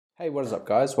Hey, what is up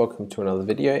guys? Welcome to another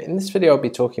video. In this video I'll be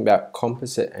talking about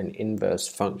composite and inverse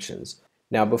functions.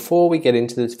 Now before we get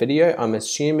into this video, I'm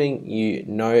assuming you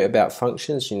know about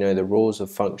functions, you know the rules of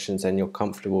functions, and you're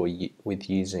comfortable with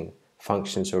using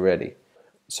functions already.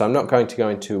 So I'm not going to go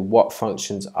into what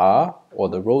functions are or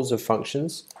the rules of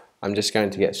functions. I'm just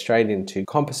going to get straight into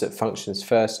composite functions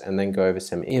first and then go over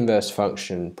some inverse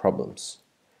function problems.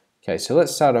 Okay, so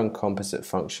let's start on composite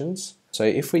functions. So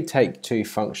if we take two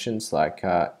functions like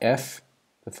f,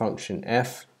 the function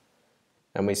f,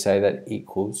 and we say that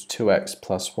equals 2x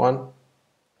plus 1,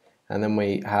 and then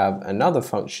we have another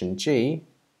function g,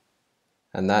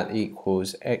 and that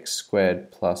equals x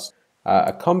squared plus,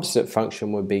 a composite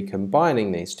function would be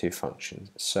combining these two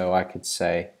functions. So I could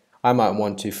say, I might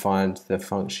want to find the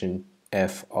function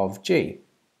f of g.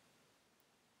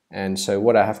 And so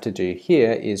what I have to do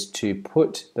here is to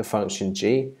put the function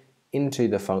g into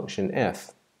the function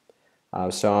f.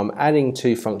 So I'm adding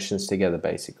two functions together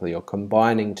basically, or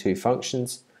combining two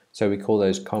functions, so we call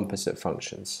those composite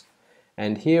functions.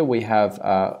 And here we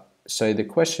have, so the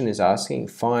question is asking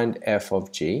find f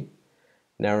of g.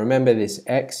 Now remember this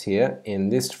x here in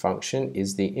this function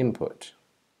is the input.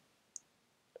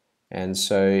 And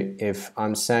so if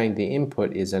I'm saying the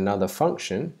input is another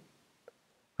function,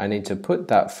 I need to put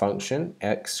that function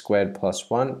x squared plus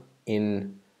 1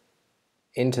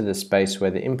 into the space where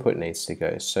the input needs to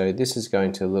go. So this is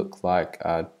going to look like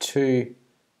 2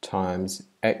 times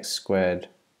x squared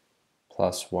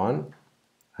plus 1,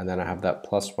 and then I have that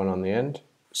plus 1 on the end.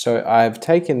 So I've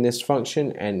taken this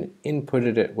function and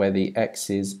inputted it where the x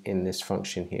is in this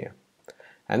function here.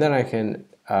 And then I can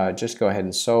just go ahead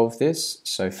and solve this.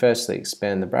 So firstly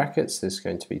expand the brackets. This is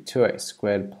going to be 2x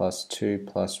squared plus 2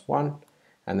 plus 1.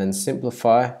 And then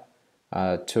simplify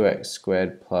 2x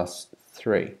squared plus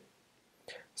 3.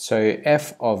 So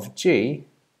f of g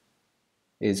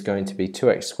is going to be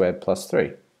 2x squared plus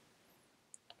 3.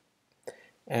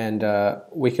 And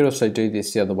we could also do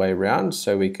this the other way around.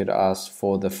 So we could ask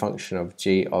for the function of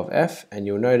g of f, and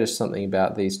you'll notice something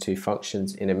about these two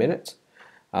functions in a minute.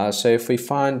 So if we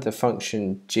find the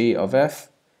function g of f,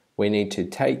 we need to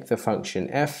take the function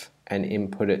f and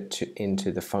input it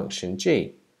into the function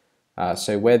g.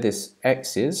 So where this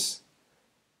x is,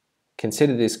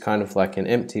 consider this kind of like an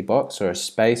empty box or a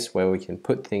space where we can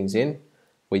put things in.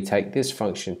 We take this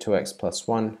function 2x plus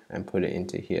 1 and put it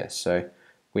into here. So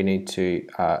we need to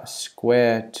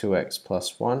square 2x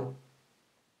plus 1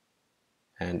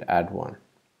 and add 1.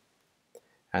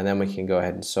 And then we can go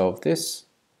ahead and solve this.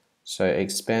 So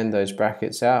expand those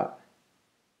brackets out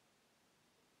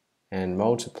and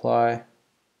multiply,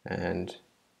 and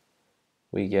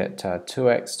we get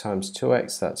 2x times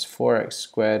 2x, that's 4x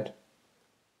squared,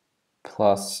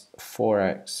 plus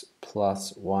 4x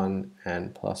plus 1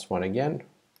 and plus 1 again.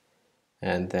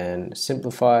 And then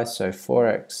simplify, so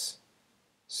 4x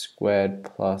squared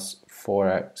plus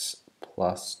 4x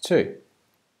plus 2.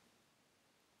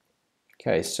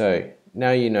 Okay, so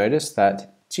now you notice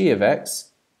that g of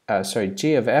f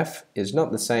is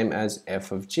not the same as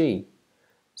f of g.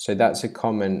 So that's a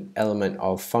common element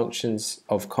of functions,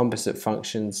 of composite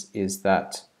functions, is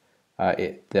that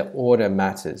the order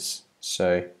matters.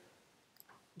 So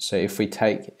if we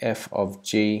take f of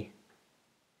g,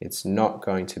 it's not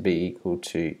going to be equal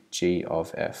to g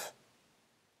of f.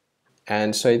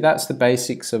 And so that's the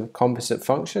basics of composite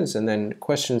functions, and then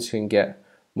questions can get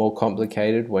more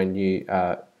complicated when you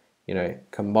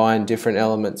combine different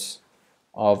elements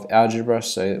of algebra.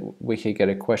 So we could get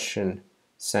a question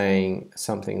saying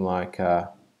something like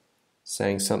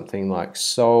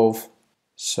solve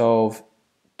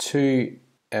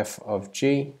 2f of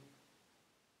g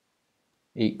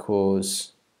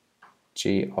equals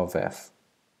g of f.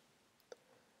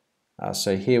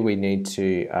 So here we need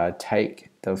to take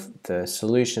the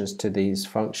solutions to these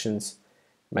functions,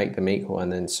 make them equal,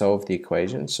 and then solve the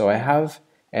equation. So I have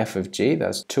f of g,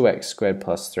 that's 2x squared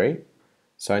plus 3.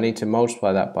 So I need to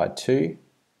multiply that by 2.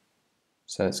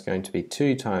 So it's going to be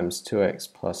 2 times 2x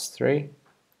plus 3.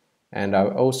 And I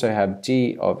also have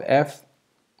g of f,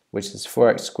 which is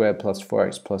 4x squared plus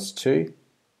 4x plus 2.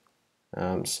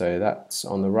 So that's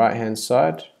on the right hand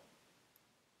side.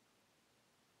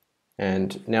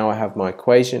 And now I have my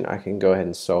equation. I can go ahead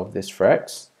and solve this for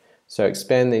x. So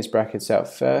expand these brackets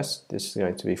out first. This is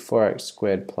going to be 4x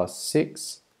squared plus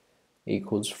 6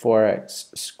 equals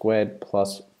 4x squared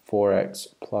plus 4x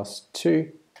plus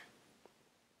 2.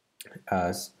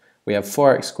 We have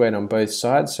 4x squared on both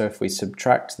sides, so if we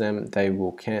subtract them, they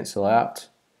will cancel out.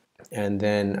 And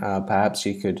then perhaps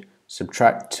you could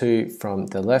subtract 2 from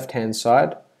the left hand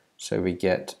side, so we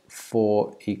get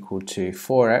 4 equal to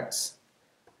 4x.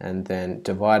 and then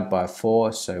divide by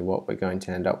 4, so what we're going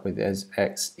to end up with is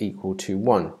x equal to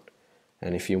 1.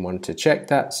 And if you want to check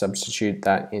that, substitute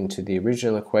that into the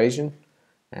original equation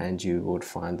and you would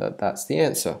find that that's the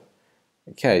answer.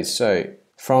 Okay, so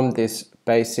from this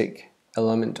basic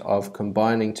element of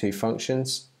combining two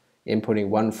functions, inputting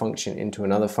one function into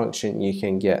another function, you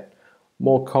can get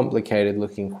more complicated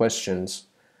looking questions.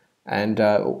 And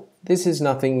this is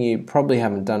nothing you probably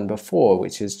haven't done before,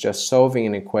 which is just solving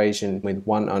an equation with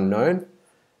one unknown.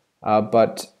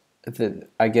 But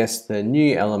I guess the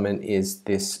new element is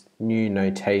this new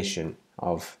notation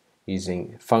of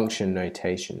using function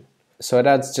notation. So it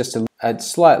adds just a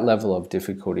slight level of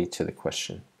difficulty to the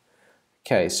question.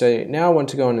 Okay, so now I want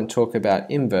to go on and talk about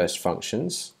inverse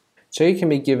functions. So you can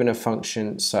be given a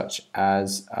function such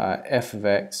as f of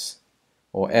x,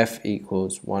 or f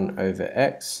equals 1 over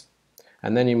x,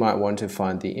 and then you might want to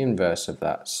find the inverse of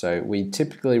that. So we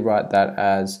typically write that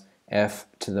as f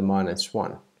to the minus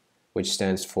 1, which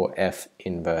stands for f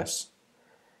inverse.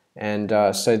 And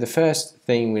so the first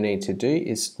thing we need to do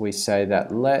is we say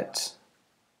that let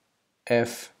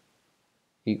f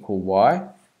equal y,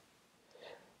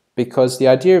 because the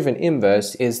idea of an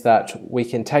inverse is that we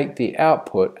can take the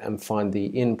output and find the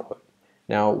input.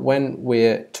 Now when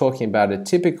we're talking about a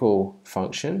typical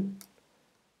function,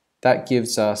 that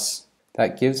gives us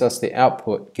the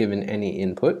output given any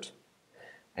input,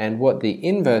 and what the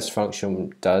inverse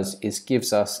function does is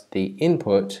gives us the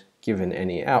input given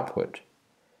any output.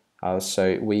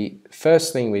 So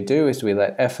first thing we do is we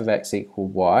let f of x equal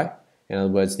y, in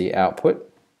other words the output.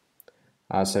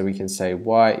 So we can say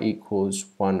y equals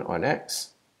 1 on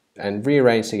x and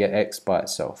rearrange to get x by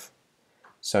itself.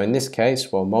 So in this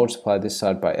case we'll multiply this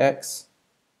side by x,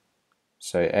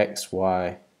 so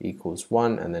xy equals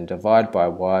 1, and then divide by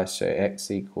y, so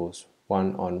x equals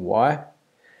 1 on y.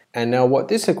 And now what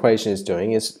this equation is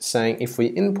doing is saying if we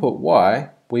input y,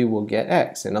 we will get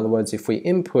x. In other words, if we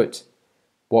input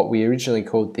what we originally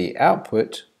called the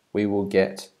output, we will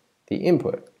get the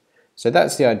input. So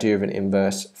that's the idea of an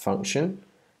inverse function.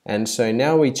 And so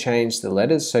now we change the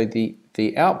letters, so the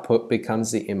output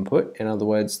becomes the input. In other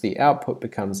words, the output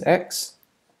becomes x.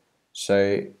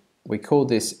 So we call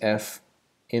this f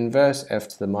inverse, f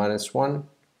to the minus 1,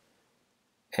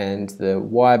 and the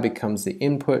y becomes the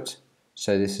input,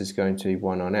 so this is going to be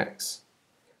 1 on x.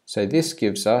 So this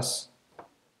gives us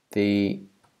the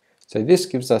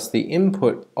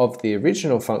input of the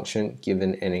original function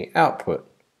given any output.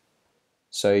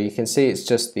 So you can see it's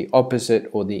just the opposite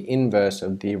or the inverse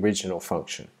of the original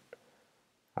function.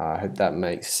 I hope that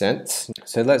makes sense.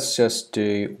 So let's just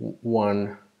do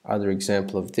one other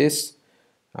example of this.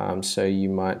 So you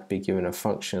might be given a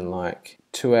function like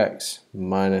 2x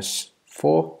minus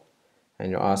 4,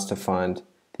 and you're asked to find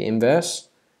the inverse.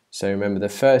 So remember, the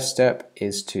first step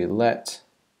is to let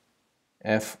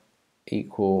f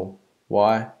equal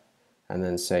y, and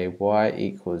then say y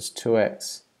equals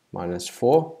 2x minus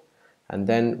 4, and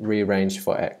then rearrange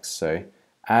for x. So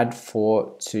add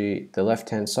 4 to the left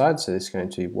hand side, so this is going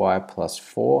to be y plus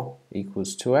 4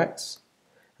 equals 2x,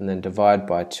 and then divide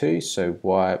by 2, so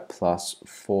y plus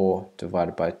 4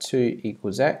 divided by 2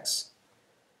 equals x,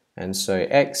 and so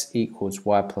x equals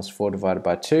y plus 4 divided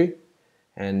by 2.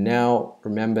 And now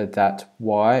remember that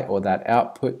y, or that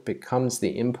output, becomes the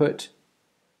input,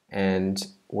 and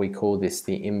we call this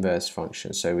the inverse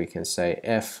function. So we can say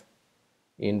f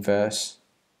inverse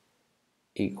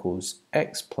equals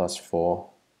x plus 4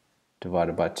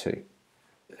 divided by 2.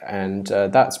 And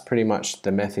that's pretty much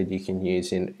the method you can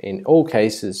use in all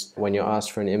cases when you're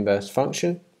asked for an inverse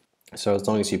function. So as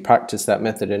long as you practice that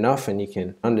method enough and you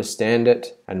can understand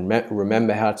it and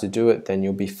remember how to do it, then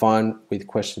you'll be fine with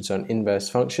questions on inverse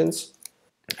functions.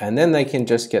 And then they can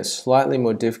just get slightly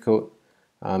more difficult.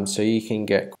 So you can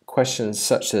get questions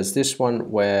such as this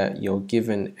one, where you're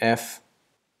given f,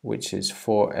 which is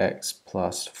 4x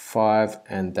plus 5,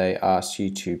 and they ask you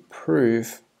to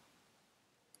prove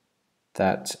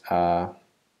that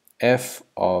f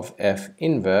of f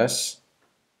inverse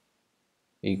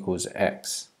equals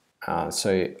x.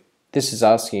 So this is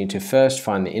asking you to first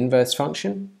find the inverse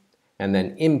function and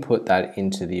then input that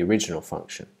into the original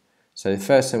function. So the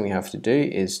first thing we have to do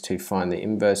is to find the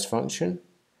inverse function,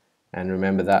 and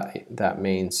remember that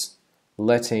means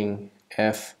letting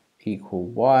f equal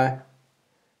y,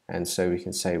 and so we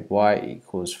can say y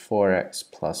equals 4x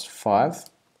plus 5,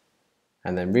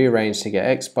 and then rearrange to get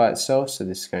x by itself, so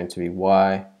this is going to be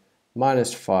y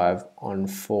minus 5 on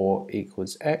 4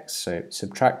 equals x, so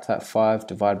subtract that 5,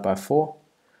 divide by 4,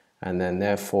 and then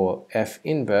therefore f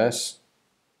inverse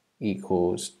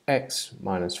equals x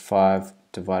minus 5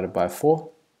 divided by 4.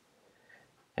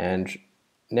 And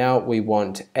now we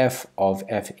want f of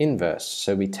f inverse.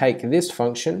 So we take this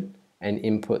function and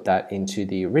input that into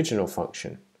the original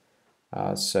function.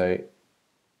 So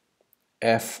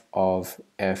f of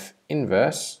f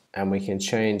inverse, and we can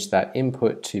change that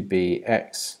input to be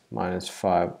x minus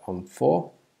 5 on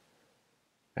 4.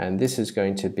 And this is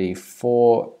going to be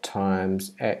 4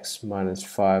 times x minus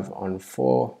 5 on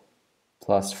 4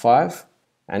 plus 5.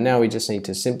 And now we just need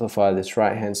to simplify this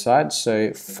right hand side.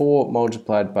 So 4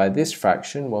 multiplied by this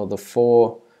fraction, well, the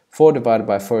 4 divided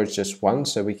by 4 is just 1,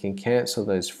 so we can cancel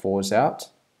those 4's out.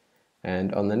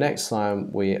 And on the next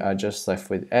line, we are just left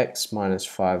with x minus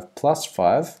 5 plus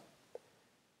 5.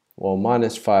 Well,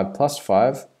 minus 5 plus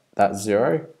 5, that's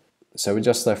 0. So we're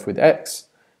just left with x.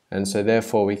 And so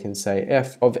therefore we can say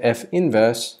f of f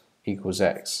inverse equals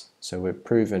x. So we've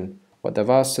proven what they've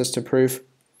asked us to prove.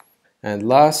 And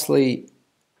lastly,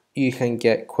 you can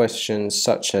get questions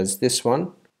such as this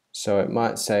one. So it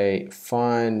might say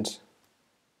find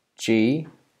g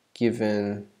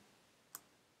given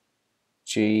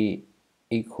g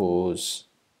equals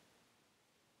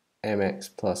mx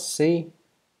plus c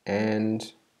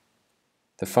and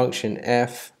the function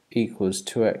f equals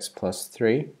 2x plus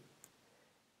 3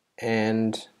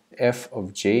 and f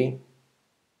of g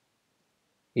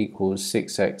equals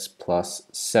 6x plus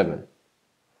 7.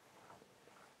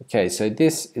 Okay, so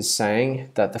this is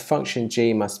saying that the function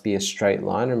g must be a straight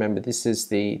line. Remember, this is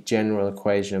the general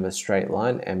equation of a straight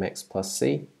line, mx plus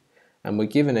c. And we're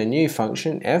given a new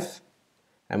function, f,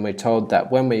 and we're told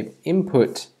that when we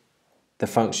input the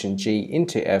function g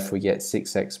into f, we get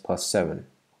 6x plus 7.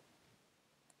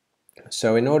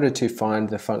 So in order to find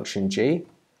the function g,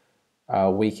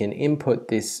 we can input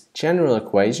this general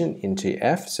equation into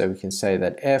f. So we can say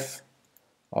that f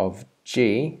of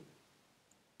g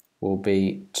will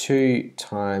be 2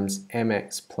 times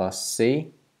mx plus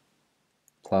c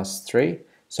plus 3.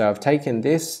 So I've taken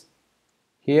this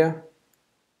here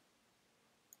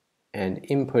and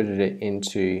inputted it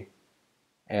into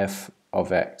f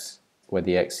of x, where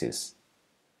the x is.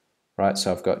 Right,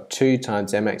 so I've got 2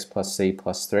 times mx plus c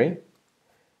plus 3.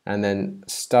 And then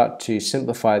start to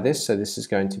simplify this. So this is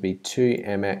going to be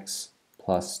 2mx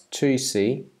plus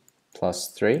 2c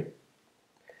plus 3.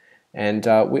 And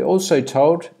we're also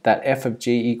told that f of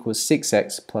g equals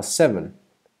 6x plus 7.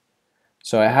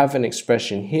 So I have an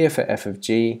expression here for f of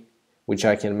g, which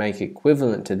I can make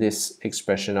equivalent to this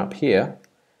expression up here.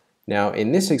 Now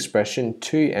in this expression,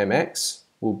 2mx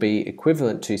will be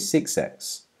equivalent to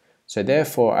 6x. So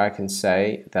therefore I can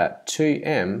say that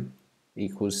 2m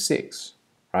equals 6.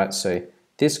 Right? So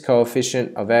this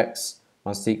coefficient of x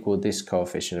must equal this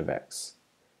coefficient of x,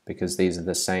 because these are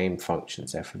the same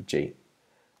functions, f of g.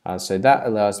 So that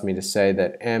allows me to say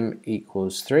that m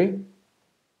equals 3.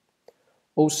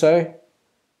 Also,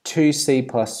 2c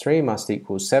plus 3 must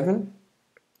equal 7.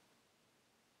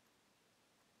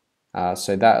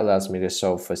 So that allows me to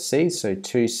solve for c. So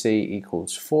 2c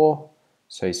equals 4.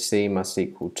 So c must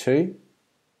equal 2.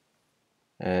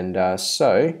 And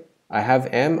so I have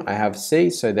m, I have c.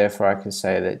 So therefore I can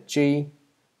say that g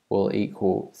will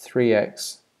equal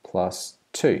 3x plus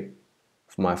 2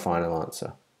 for my final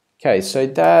answer. Okay, so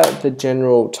that are the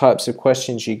general types of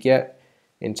questions you get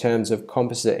in terms of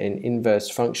composite and inverse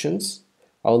functions.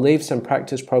 I'll leave some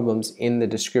practice problems in the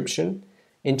description.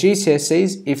 In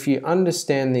GCSEs, if you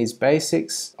understand these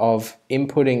basics of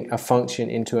inputting a function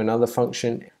into another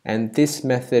function and this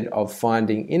method of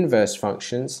finding inverse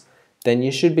functions, then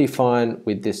you should be fine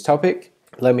with this topic.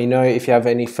 Let me know if you have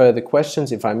any further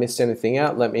questions. If I missed anything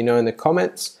out, let me know in the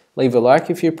comments. Leave a like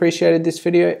if you appreciated this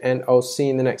video, and I'll see you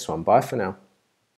in the next one. Bye for now.